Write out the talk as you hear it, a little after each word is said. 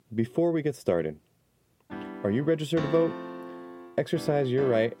Before we get started, are you registered to vote? Exercise your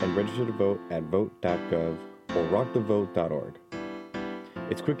right and register to vote at vote.gov or rockthevote.org.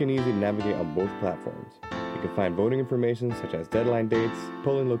 It's quick and easy to navigate on both platforms. You can find voting information such as deadline dates,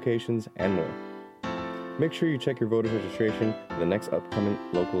 polling locations, and more. Make sure you check your voter's registration for the next upcoming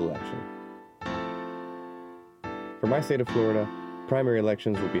local election. For my state of Florida, primary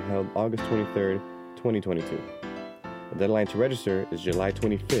elections will be held August 23rd, 2022. The deadline to register is July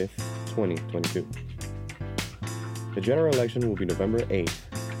 25th, 2022. The general election will be November 8th,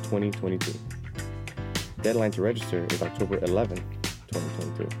 2022. Deadline to register is October 11th,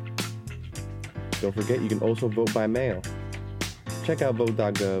 2022. Don't forget you can also vote by mail. Check out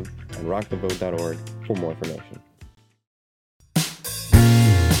vote.gov and rockthevote.org for more information.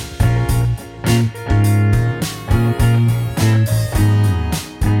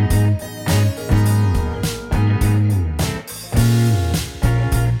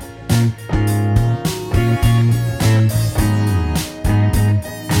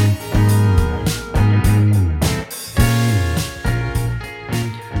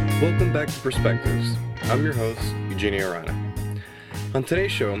 Welcome back to Perspectives. I'm your host, Eugenia Arana. On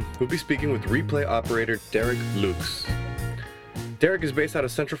today's show, we'll be speaking with replay operator Derek Lukes. Derek is based out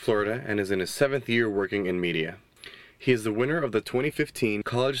of Central Florida and is in his 7th year working in media. He is the winner of the 2015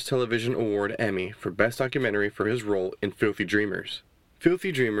 College Television Award Emmy for Best Documentary for his role in Filthy Dreamers.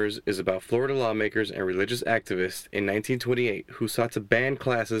 Filthy Dreamers is about Florida lawmakers and religious activists in 1928 who sought to ban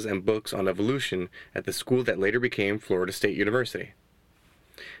classes and books on evolution at the school that later became Florida State University.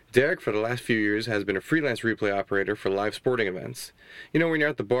 Derek, for the last few years, has been a freelance replay operator for live sporting events. You know, when you're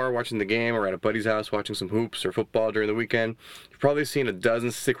at the bar watching the game or at a buddy's house watching some hoops or football during the weekend, you've probably seen a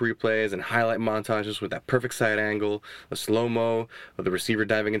dozen sick replays and highlight montages with that perfect side angle, a slow-mo of the receiver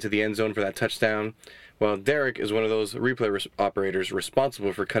diving into the end zone for that touchdown. Well, Derek is one of those replay operators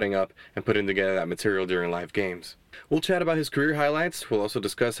responsible for cutting up and putting together that material during live games. We'll chat about his career highlights. We'll also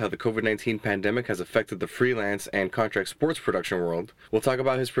discuss how the COVID-19 pandemic has affected the freelance and contract sports production world. We'll talk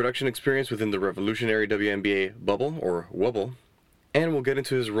about his production experience within the revolutionary WNBA bubble, or wubble, and we'll get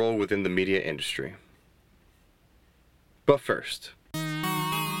into his role within the media industry. But first,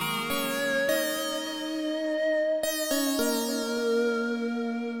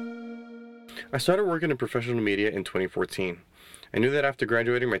 I started working in professional media in 2014. I knew that after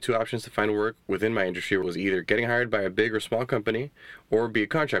graduating, my two options to find work within my industry was either getting hired by a big or small company or be a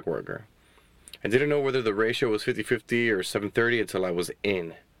contract worker. I didn't know whether the ratio was 50-50 or 7-30 until I was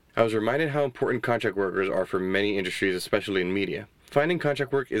in. I was reminded how important contract workers are for many industries, especially in media. Finding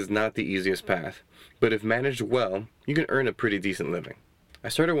contract work is not the easiest path, but if managed well, you can earn a pretty decent living. I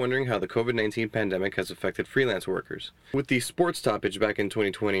started wondering how the COVID-19 pandemic has affected freelance workers. With the sports stoppage back in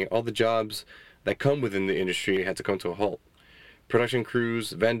 2020, all the jobs that come within the industry had to come to a halt. Production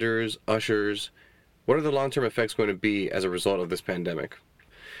crews, vendors, ushers. What are the long-term effects going to be as a result of this pandemic?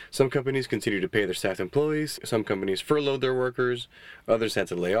 Some companies continue to pay their staffed employees, some companies furloughed their workers, others had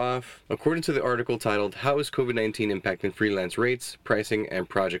to lay off. According to the article titled, How is COVID-19 Impacting Freelance Rates, Pricing, and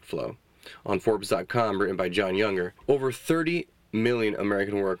Project Flow? On Forbes.com, written by John Younger, over 30 million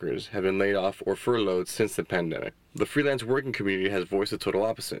American workers have been laid off or furloughed since the pandemic. The freelance working community has voiced the total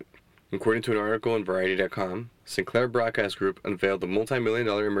opposite. According to an article on Variety.com, Sinclair Broadcast Group unveiled a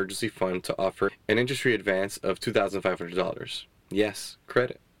multi-million-dollar emergency fund to offer an industry advance of $2,500. Yes,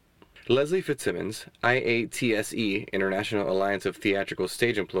 credit. Leslie Fitzsimmons, IATSE, International Alliance of Theatrical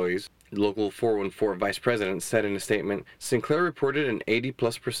Stage Employees, Local 414 Vice President, said in a statement, Sinclair reported an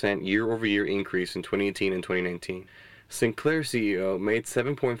 80+% year-over-year increase in 2018 and 2019. Sinclair CEO made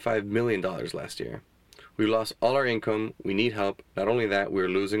 $7.5 million last year. We lost all our income, we need help. Not only that, we're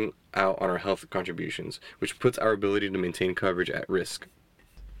losing out on our health contributions, which puts our ability to maintain coverage at risk.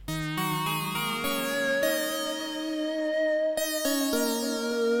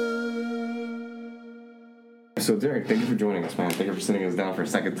 So Derek, thank you for joining us, man. Thank you for sitting us down for a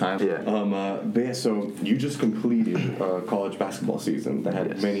second time. Yeah. So you just completed a college basketball season that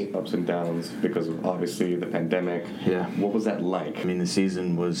had many ups and downs because of obviously the pandemic. Yeah. What was that like? I mean, the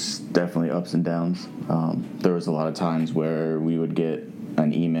season was definitely ups and downs. There was a lot of times where we would get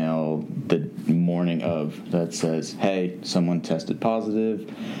an email the morning of that says, hey, someone tested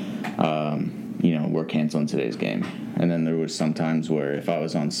positive. We're canceling today's game. And then there was some times where if I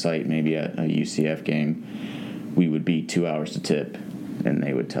was on site, maybe at a UCF game, we would be 2 hours to tip, and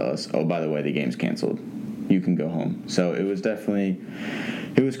they would tell us, oh, by the way, the game's canceled. You can go home. So it was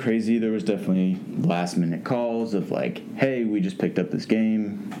crazy. There was definitely last-minute calls of like, hey, we just picked up this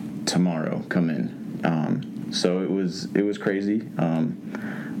game. Tomorrow, come in. So it was crazy.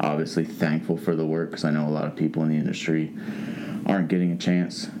 Obviously thankful for the work because I know a lot of people in the industry aren't getting a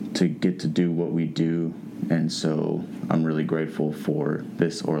chance to get to do what we do. And so I'm really grateful for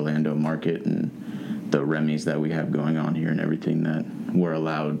this Orlando market and the Remy's that we have going on here and everything that we're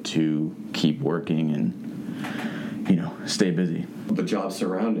allowed to keep working and, stay busy. The jobs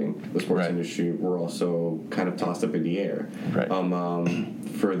surrounding the sports Right. industry were also kind of tossed up in the air. Right.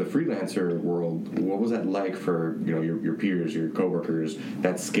 For the freelancer world, what was that like for your peers, your coworkers?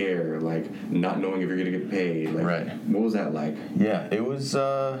 That scare, like not knowing if you're going to get paid. Like, Right. What was that like? Yeah, it was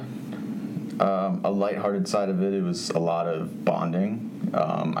a lighthearted side of it. It was a lot of bonding.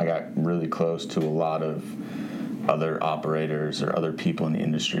 I got really close to a lot of other operators or other people in the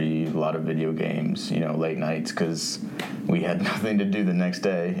industry, a lot of video games, late nights, because we had nothing to do the next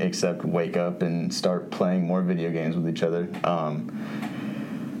day except wake up and start playing more video games with each other.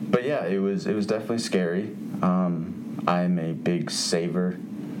 But yeah, it was definitely scary. I'm a big saver,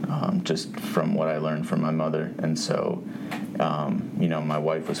 just from what I learned from my mother, and so my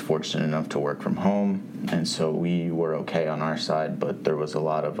wife was fortunate enough to work from home, and so we were okay on our side, but there was a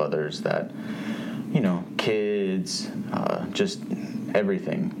lot of others that kids, just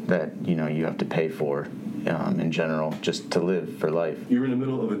everything that you have to pay for in general just to live for life. You're in the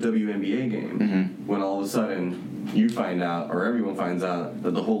middle of a WNBA game when all of a sudden you find out, or everyone finds out,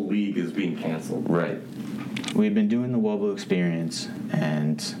 that the whole league is being canceled. Right. We've been doing the Wobble experience,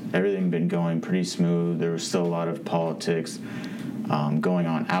 and everything been going pretty smooth. There was still a lot of politics going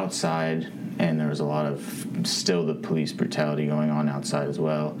on outside, and there was a lot of still the police brutality going on outside as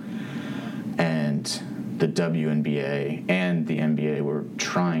well. And the WNBA and the NBA were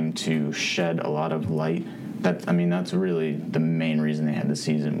trying to shed a lot of light. That's really the main reason they had the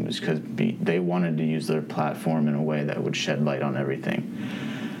season, was because they wanted to use their platform in a way that would shed light on everything.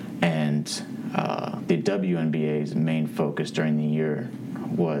 And the WNBA's main focus during the year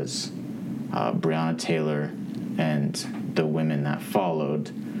was Breonna Taylor and the women that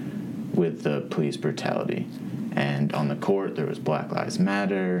followed with the police brutality. And on the court, there was Black Lives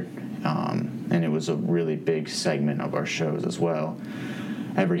Matter, and it was a really big segment of our shows as well.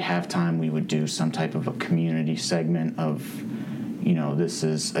 Every halftime, we would do some type of a community segment of, this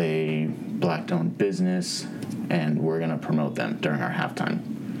is a Black-owned business, and we're going to promote them during our halftime.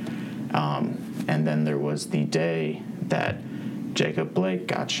 And then there was the day that Jacob Blake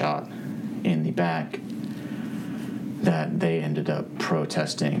got shot in the back, that they ended up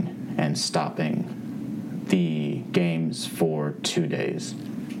protesting and stopping the games for 2 days.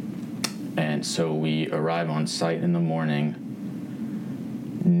 And so we arrive on site in the morning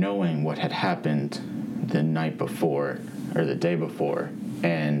knowing what had happened the night before, or the day before,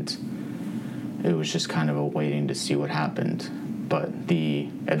 and it was just kind of a waiting to see what happened. But the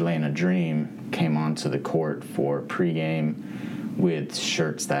Atlanta Dream came onto the court for pregame with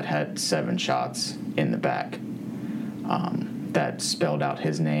shirts that had 7 shots in the back that spelled out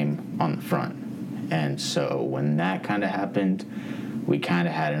his name on the front. And so when that kind of happened, we kind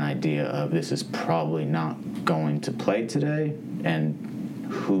of had an idea of this is probably not going to play today, and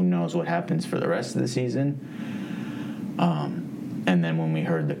who knows what happens for the rest of the season. And then when we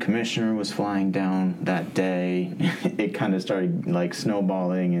heard the commissioner was flying down that day, it kind of started like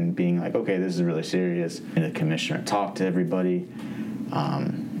snowballing and being like, okay, this is really serious. And the commissioner talked to everybody,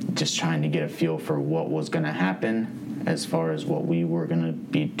 just trying to get a feel for what was going to happen as far as what we were going to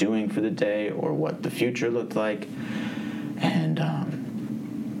be doing for the day or what the future looked like. And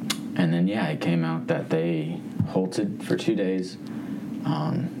then, it came out that they halted for 2 days.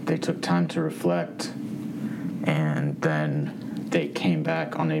 They took time to reflect, and then they came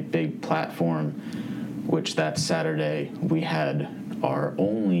back on a big platform, which that Saturday we had our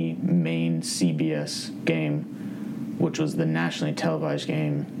only main CBS game, which was the nationally televised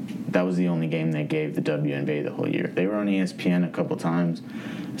game. That was the only game they gave the WNBA the whole year. They were on ESPN a couple times,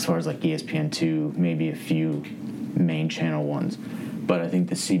 as far as like ESPN2, maybe a few main channel ones. But I think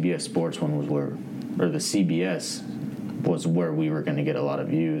the CBS Sports one was the CBS was where we were going to get a lot of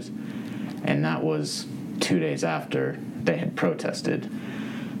views. And that was 2 days after they had protested.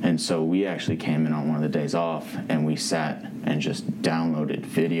 And so we actually came in on one of the days off, and we sat and just downloaded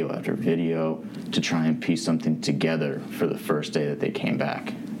video after video to try and piece something together for the first day that they came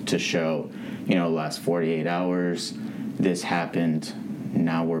back, to show, the last 48 hours, this happened,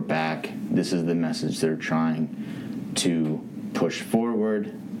 now we're back, this is the message they're trying to push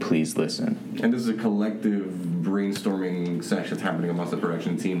forward, please listen. And this is a collective brainstorming session that's happening amongst the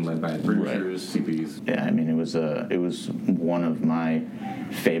production team led by the producers, right. CPs. Yeah, it was one of my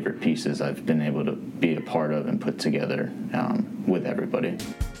favorite pieces I've been able to be a part of and put together with everybody.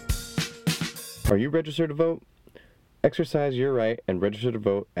 Are you registered to vote? Exercise your right and register to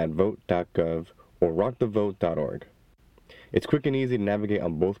vote at vote.gov or rockthevote.org. It's quick and easy to navigate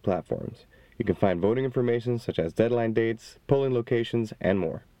on both platforms. You can find voting information such as deadline dates, polling locations, and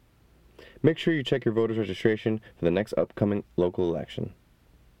more. Make sure you check your voter's registration for the next upcoming local election.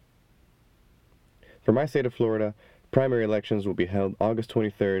 For my state of Florida, primary elections will be held August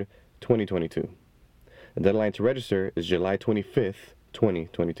 23rd, 2022. The deadline to register is July 25th,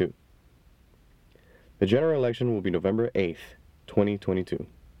 2022. The general election will be November 8th, 2022.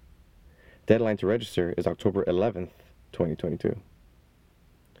 Deadline to register is October 11th, 2022.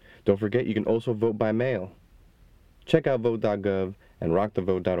 Don't forget you can also vote by mail. Check out vote.gov and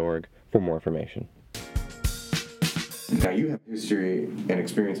rockthevote.org for more information. Now, you have history and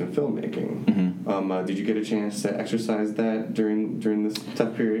experience in filmmaking. Mm-hmm. Did you get a chance to exercise that during this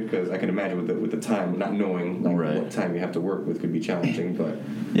tough period? Because I can imagine with the time, not knowing what time you have to work with could be challenging. But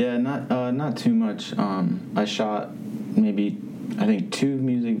yeah, not too much. I shot maybe, I think, 2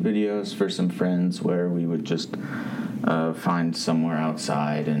 music videos for some friends where we would just find somewhere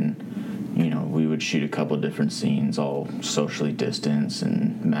outside and we would shoot a couple different scenes, all socially distanced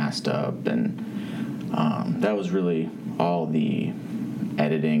and masked up, and that was really all the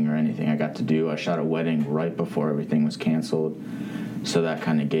editing or anything I got to do. I shot a wedding right before everything was canceled, so that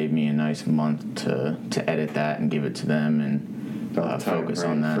kind of gave me a nice month to edit that and give it to them and focus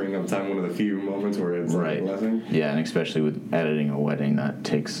on that. Freeing up time, one of the few moments where it's like a blessing. Yeah, and especially with editing a wedding, that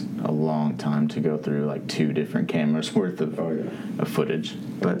takes a long time to go through, like 2 different cameras worth of footage.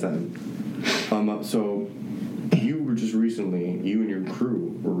 But so you were just recently, you and your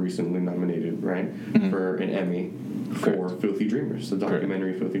crew were recently nominated, right, for an Emmy for Filthy Dreamers, the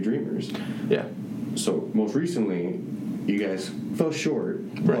documentary Filthy Dreamers. Yeah. So most recently, you guys fell short,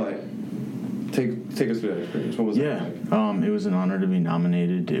 but take us through that experience. What was that like? It was an honor to be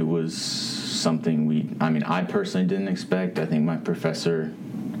nominated. It was something I personally didn't expect. I think my professor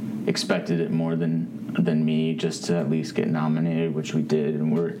expected it more than me, just to at least get nominated, which we did,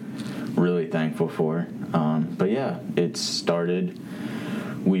 and we're really thankful for. But yeah, it started.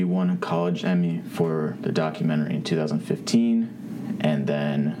 We won a college Emmy for the documentary in 2015, and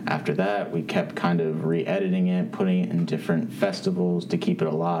then after that, we kept kind of re-editing it, putting it in different festivals to keep it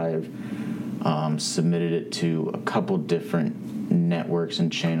alive. Submitted it to a couple different networks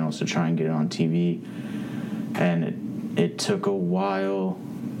and channels to try and get it on TV, and it took a while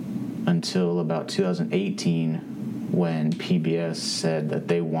until about 2018 when PBS said that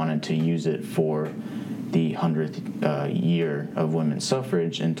they wanted to use it for the 100th year of women's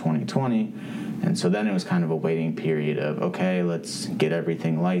suffrage in 2020. And so then it was kind of a waiting period of, okay, let's get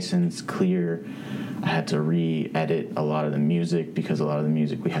everything licensed, clear. I had to re-edit a lot of the music because a lot of the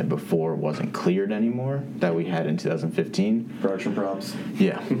music we had before wasn't cleared anymore that we had in 2015. Production props.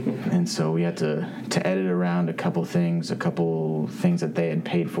 Yeah. And so we had to edit around a couple things that they had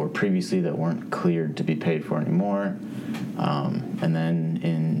paid for previously that weren't cleared to be paid for anymore. And then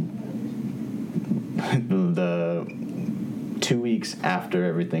in the 2 weeks after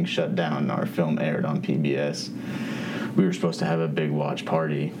everything shut down, our film aired on PBS. We were supposed to have a big watch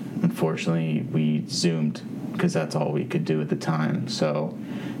party. Unfortunately, we Zoomed because that's all we could do at the time. So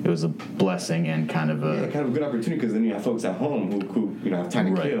it was a blessing and kind of a good opportunity, because then you have folks at home who have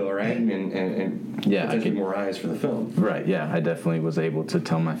time to kill, right? And potentially more eyes for the film. Right. Yeah, I definitely was able to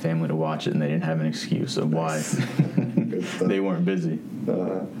tell my family to watch it, and they didn't have an excuse of why they weren't busy.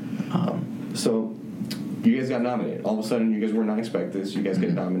 So you guys got nominated. All of a sudden, you guys were not expect this. You guys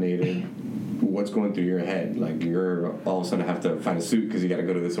get nominated. What's going through your head? Like, you're all of a sudden have to find a suit because you got to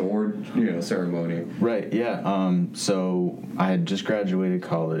go to this award, ceremony. Right. Yeah. So I had just graduated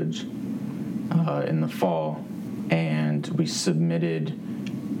college in the fall, and we submitted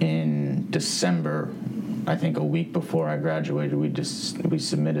in December. I think a week before I graduated, we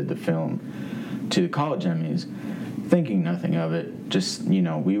submitted the film to the college Emmys, thinking nothing of it. Just,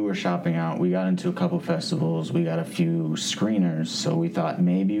 we were shopping out. We got into a couple festivals. We got a few screeners, so we thought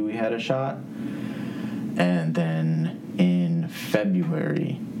maybe we had a shot. And then in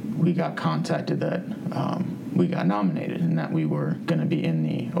February, we got contacted that we got nominated and that we were going to be in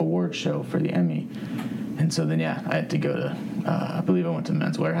the award show for the Emmy. And so then, I had to go to, I believe I went to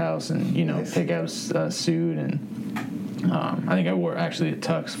Men's Warehouse and, pick out a suit. And I think I wore actually a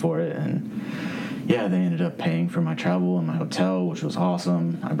tux for it. And they ended up paying for my travel and my hotel, which was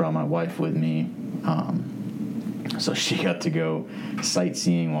awesome. I brought my wife with me. So she got to go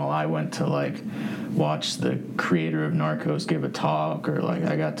sightseeing while I went to, watch the creator of Narcos give a talk, or,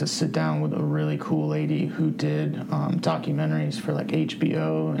 I got to sit down with a really cool lady who did documentaries for,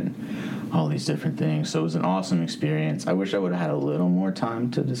 HBO and all these different things. So it was an awesome experience. I wish I would have had a little more time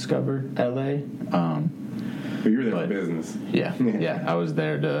to discover L.A. But you were there for business. Yeah, I was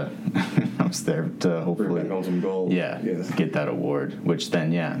there to was there to hopefully some gold. Get that award. Which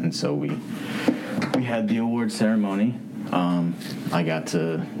then and so we had the award ceremony. I got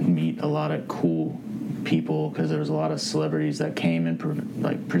to meet a lot of cool people because there was a lot of celebrities that came and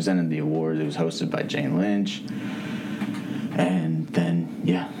presented the award. It was hosted by Jane Lynch, and then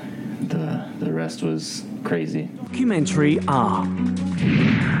the rest was crazy. Documentary are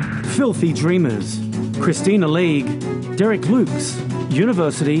Filthy Dreamers, Christina League, Derek Lukes,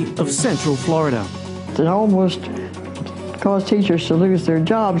 University of Central Florida. It almost caused teachers to lose their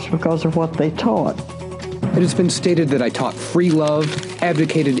jobs because of what they taught. It has been stated that I taught free love,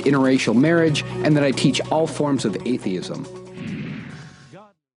 advocated interracial marriage, and that I teach all forms of atheism.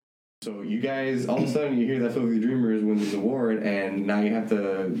 So you guys, all of a sudden, you hear that Filthy Dreamers win this award, and now you have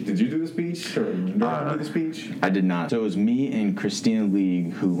to... Did you do the speech, or did you do the speech? I did not. So it was me and Christina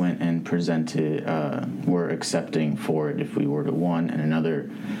League who went and presented, were accepting for it if we were to win, and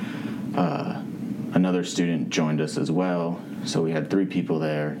another student joined us as well. So we had 3 people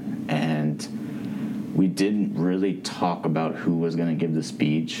there, and we didn't really talk about who was going to give the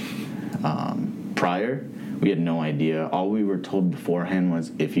speech prior. We had no idea. All we were told beforehand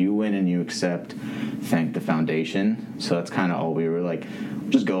was, if you win and you accept, thank the foundation. So that's kind of all we were like,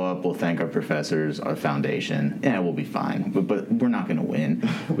 just go up, we'll thank our professors, our foundation. Yeah, we'll be fine. But we're not going to win.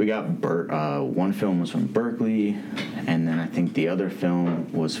 We got one film was from Berkeley, and then I think the other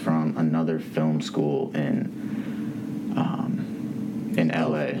film was from another film school in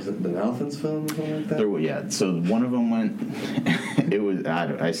LA. Was it the Elephants film or something like that? So one of them went,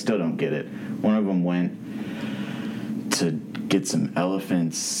 I still don't get it. One of them went to get some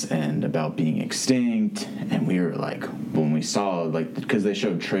elephants and about being extinct, and we were like, when we saw, because they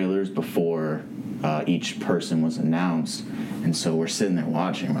showed trailers before each person was announced, and so we're sitting there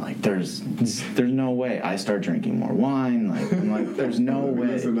watching, we're like, there's no way. I start drinking more wine, I'm like, there's no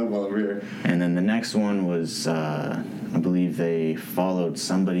way. And then the next one was, I believe they followed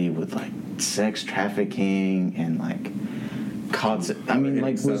somebody with sex trafficking and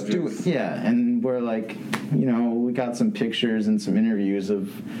was doing, and we're like, we got some pictures and some interviews of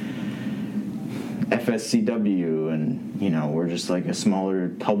FSCW, and we're just a smaller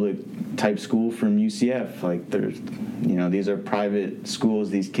public type school from UCF. There's, these are private schools.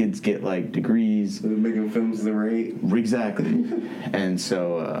 These kids get degrees. They're making films that were 8. Exactly. And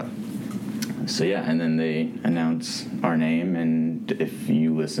so and then they announce our name, and if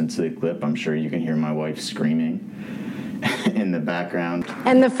you listen to the clip, I'm sure you can hear my wife screaming in the background.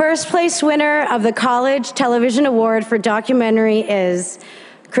 And the first place winner of the College Television Award for documentary is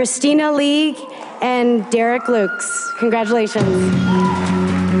Christina League and Derek Lukes. Congratulations.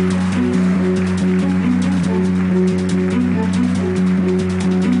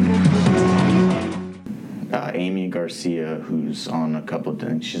 Amy Garcia, who's on a couple of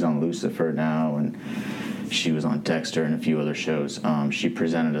things. She's on Lucifer now, and she was on Dexter and a few other shows. She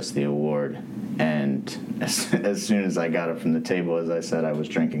presented us the award, and as soon as I got up from the table, as I said, I was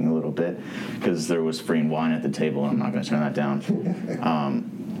drinking a little bit because there was free wine at the table, and I'm not going to turn that down.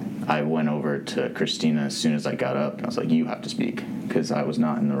 I went over to Christina as soon as I got up, and I was like, you have to speak, because I was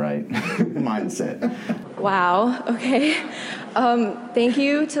not in the right mindset. Wow, okay. Thank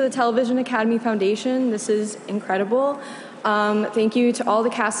you to the Television Academy Foundation. This is incredible. Thank you to all the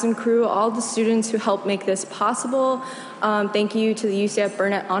cast and crew, all the students who helped make this possible. Thank you to the UCF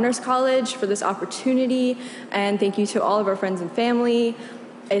Burnett Honors College for this opportunity, and thank you to all of our friends and family.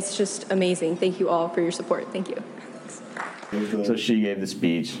 It's just amazing. Thank you all for your support. Thank you. So she gave the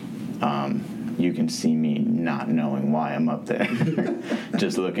speech. You can see me not knowing why I'm up there,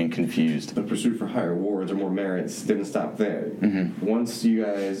 just looking confused. The pursuit for higher awards or more merits didn't stop there. Mm-hmm. Once you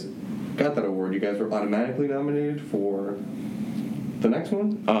guys got that award, you guys were automatically nominated for the next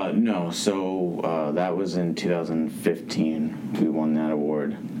one? No. So that was in 2015. We won that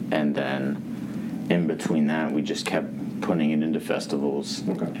award, and then in between that, we just kept putting it into festivals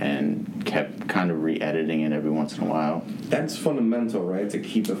and kept kind of re-editing it every once in a while. That's fundamental, right? To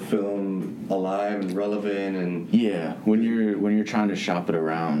keep a film alive and relevant, and when you're trying to shop it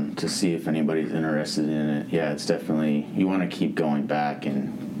around to see if anybody's interested in it, it's definitely, you want to keep going back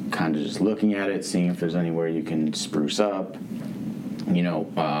and kind of just looking at it, seeing if there's anywhere you can spruce up.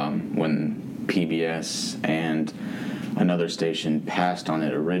 When PBS and another station passed on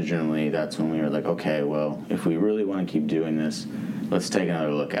it originally, that's when we were like, okay, well, if we really want to keep doing this, let's take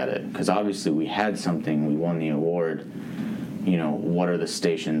another look at it. Because obviously we had something, we won the award. What are the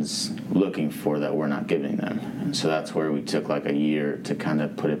stations looking for that we're not giving them? And so that's where we took a year to kind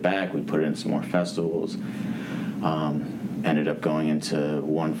of put it back. We put it in some more festivals. Ended up going into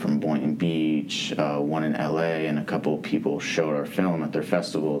one from Boynton Beach, one in LA, and a couple of people showed our film at their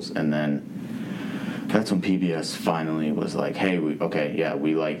festivals. And then that's when PBS finally was like, hey, we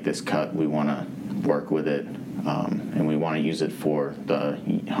like this cut. We want to work with it, and we want to use it for the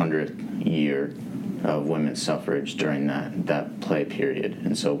 100th year of women's suffrage during that play period.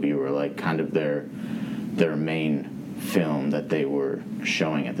 And so we were like kind of their main film that they were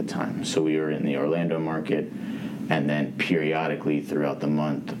showing at the time. So we were in the Orlando market, and then periodically throughout the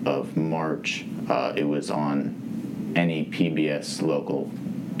month of March, it was on any PBS local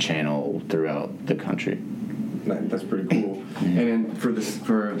channel throughout the country. That's pretty cool. And then for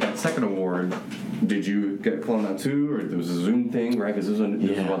that second award, did you get flown out too, or it was a Zoom thing, right? Because this was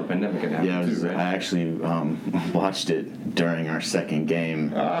while the pandemic had happened too, right? I actually watched it during our second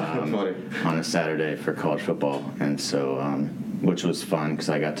game on a Saturday for college football, and so which was fun because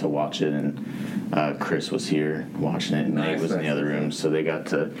I got to watch it, and Chris was here watching it, and Nate was in the other room, so they got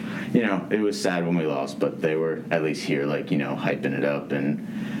to, it was sad when we lost, but they were at least here, like, hyping it up, and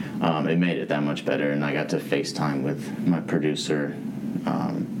it made it that much better, and I got to FaceTime with my producer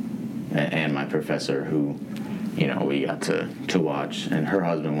and my professor who, we got to watch, and her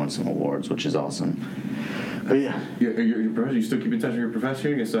husband won some awards, which is awesome. But yeah. Your professor, you still keep in touch with your professor?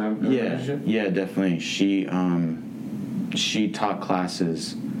 You still have a relationship? Yeah, definitely. She taught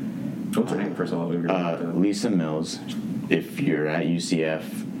classes. What's her name, first of all? Lisa Mills. If you're at UCF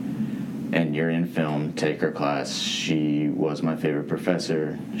and you're in film, take her class. She was my favorite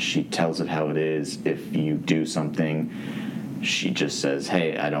professor. She tells it how it is. If you do something, she just says,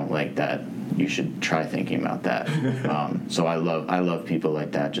 hey, I don't like that. You should try thinking about that. So I love people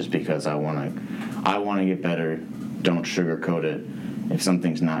like that, just because I want to get better. Don't sugarcoat it. If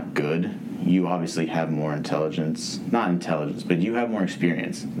something's not good, you obviously have more intelligence. Not intelligence, but you have more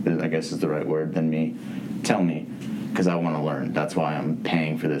experience, I guess is the right word, than me. Tell me, because I want to learn. That's why I'm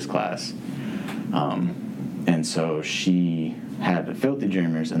paying for this class. And so she had Filthy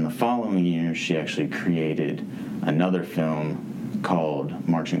Dreamers, and the following year she actually created another film called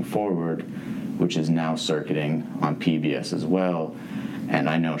Marching Forward, which is now circuiting on PBS as well, and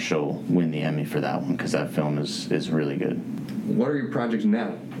I know she'll win the Emmy for that one because that film is really good. What are your projects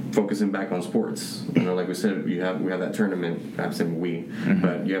now, focusing back on sports? Like we said, we have that tournament, I'm saying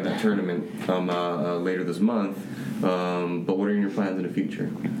but you have that tournament later this month, but what are your plans in the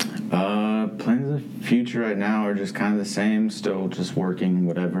future? Plans in the future right now are just kind of the same, still just working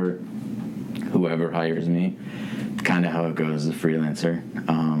whoever hires me. Kind of how it goes as a freelancer.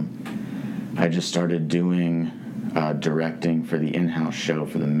 I just started doing directing for the in-house show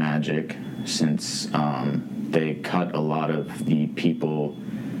for the Magic, since they cut a lot of the people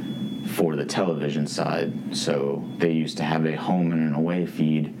for the television side. So they used to have a home and an away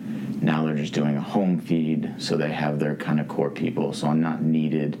feed. Now they're just doing a home feed, so they have their kind of core people. So I'm not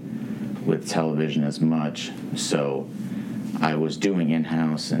needed with television as much. So I was doing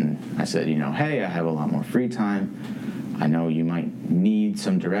in-house, and I said, hey, I have a lot more free time. I know you might need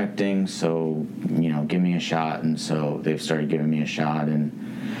some directing, so, give me a shot. And so they've started giving me a shot, and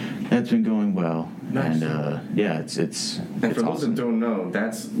that's been going well. Nice. And, it's And for those awesome. that don't know,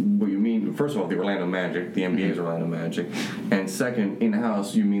 that's what you mean. First of all, the Orlando Magic, the NBA's Orlando Magic. And second,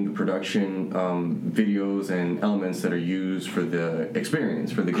 in-house, you mean the production videos and elements that are used for the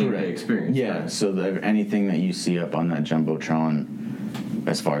experience, for the gameplay experience. Yeah, right? So anything that you see up on that Jumbotron,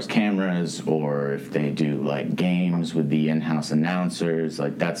 as far as cameras, or if they do like games with the in-house announcers,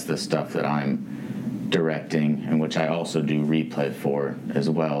 like that's the stuff that I'm directing, and which I also do replay for as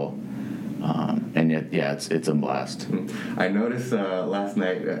well. And it's a blast. I noticed last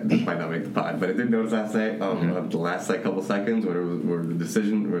night, this might not make the pod, but I did notice last night, the last couple seconds where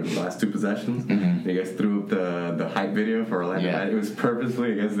the last two possessions, you guys threw up the hype video for Orlando. Yeah. It was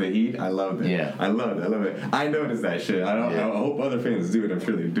purposely against the Heat. I loved it. Yeah. I loved it. I noticed that shit. I hope other fans do it. I'm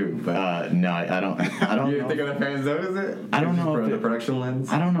sure they do. But no, I don't. You didn't think other fans noticed it? I don't know if the production lens.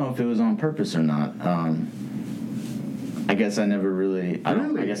 I don't know if it was on purpose or not. I guess I never really.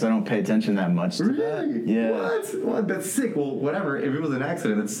 I guess I don't pay attention that much to that. Yeah. What? That's sick. Well, whatever. If it was an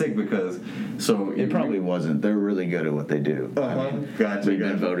accident, that's sick because. So it probably wasn't. They're really good at what they do. Gotcha. We've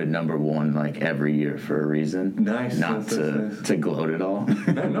been voted number one like every year for a reason. Nice. Not to gloat at all.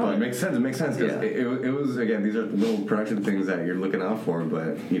 No, it makes sense. It makes sense because it was, again, these are little production things that you're looking out for,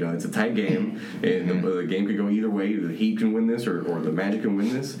 but it's a tight game. The game could go either way. Either the Heat can win this or the Magic can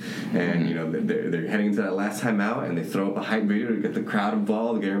win this, and they're heading into that last time out, and they throw up a hype video to get the crowd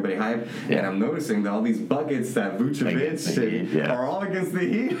involved, to get everybody hyped. Yeah. And I'm noticing that all these buckets that Vucevic are all against the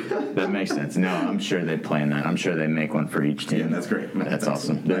Heat. That makes sense. No, I'm sure they plan that. I'm sure they make one for each team. Yeah, that's great. That's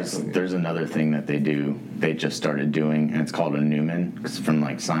awesome. There's another thing that they do. They just started doing, and it's called a Newman. It's from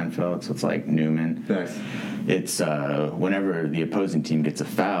like Seinfeld, so it's like Newman. Nice. It's whenever the opposing team gets a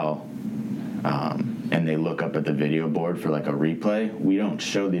foul, and they look up at the video board for like a replay, we don't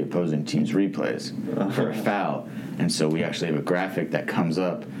show the opposing team's replays for a foul. And so we actually have a graphic that comes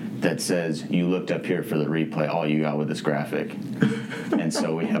up that says, you looked up here for the replay, all you got with this graphic. And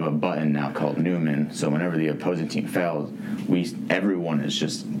so we have a button now called Newman, so whenever the opposing team fouls, everyone is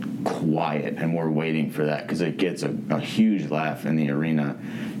just quiet, and we're waiting for that, because it gets a huge laugh in the arena,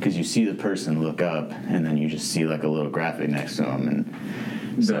 because you see the person look up, and then you just see like a little graphic next to them, and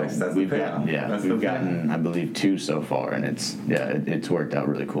so we've gotten, I believe, 2 so far, and it's worked out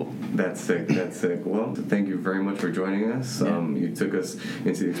really cool. That's sick. Well, thank you very much for joining us. You took us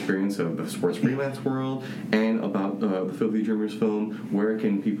into the experience of the sports freelance world and about the Filthy Dreamers film. Where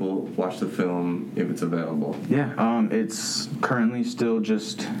can people watch the film if it's available? Yeah, it's currently still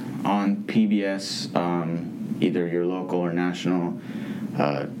just on PBS, either your local or national.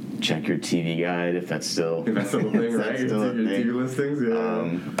 Check your TV guide if that's still a thing, right? Your TV listings,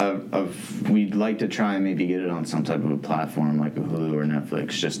 yeah. We'd like to try and maybe get it on some type of a platform like a Hulu or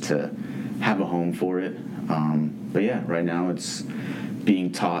Netflix, just to have a home for it. But yeah, right now it's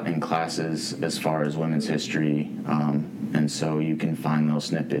being taught in classes as far as women's history, and so you can find those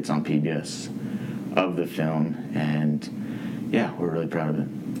snippets on PBS of the film, and yeah, we're really proud of it.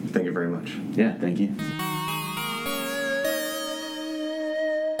 Thank you very much. Yeah, thank you.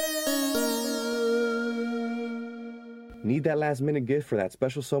 Need that last minute gift for that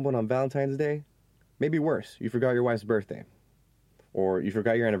special someone on Valentine's Day? Maybe worse, you forgot your wife's birthday. Or you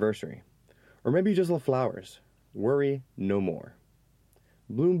forgot your anniversary. Or maybe you just love flowers. Worry no more.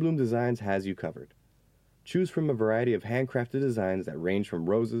 Bloom Bloom Designs has you covered. Choose from a variety of handcrafted designs that range from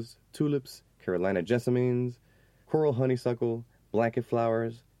roses, tulips, Carolina jessamines, coral honeysuckle, blanket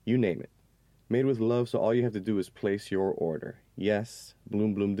flowers, you name it. Made with love, so all you have to do is place your order. Yes,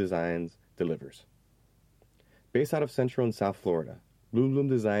 Bloom Bloom Designs delivers. Based out of Central and South Florida, Bloom Bloom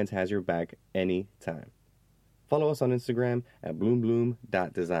Designs has your back anytime. Follow us on Instagram at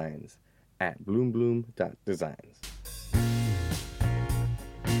bloombloom.designs, at bloombloom.designs.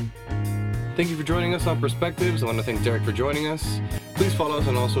 Thank you for joining us on Perspectives. I want to thank Derek for joining us. Please follow us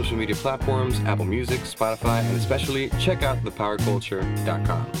on all social media platforms, Apple Music, Spotify, and especially check out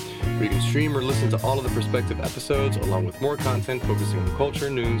thepowerculture.com, where you can stream or listen to all of the Perspective episodes, along with more content focusing on culture,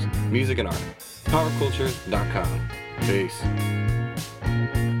 news, music, and art. Powerculture.com. Peace.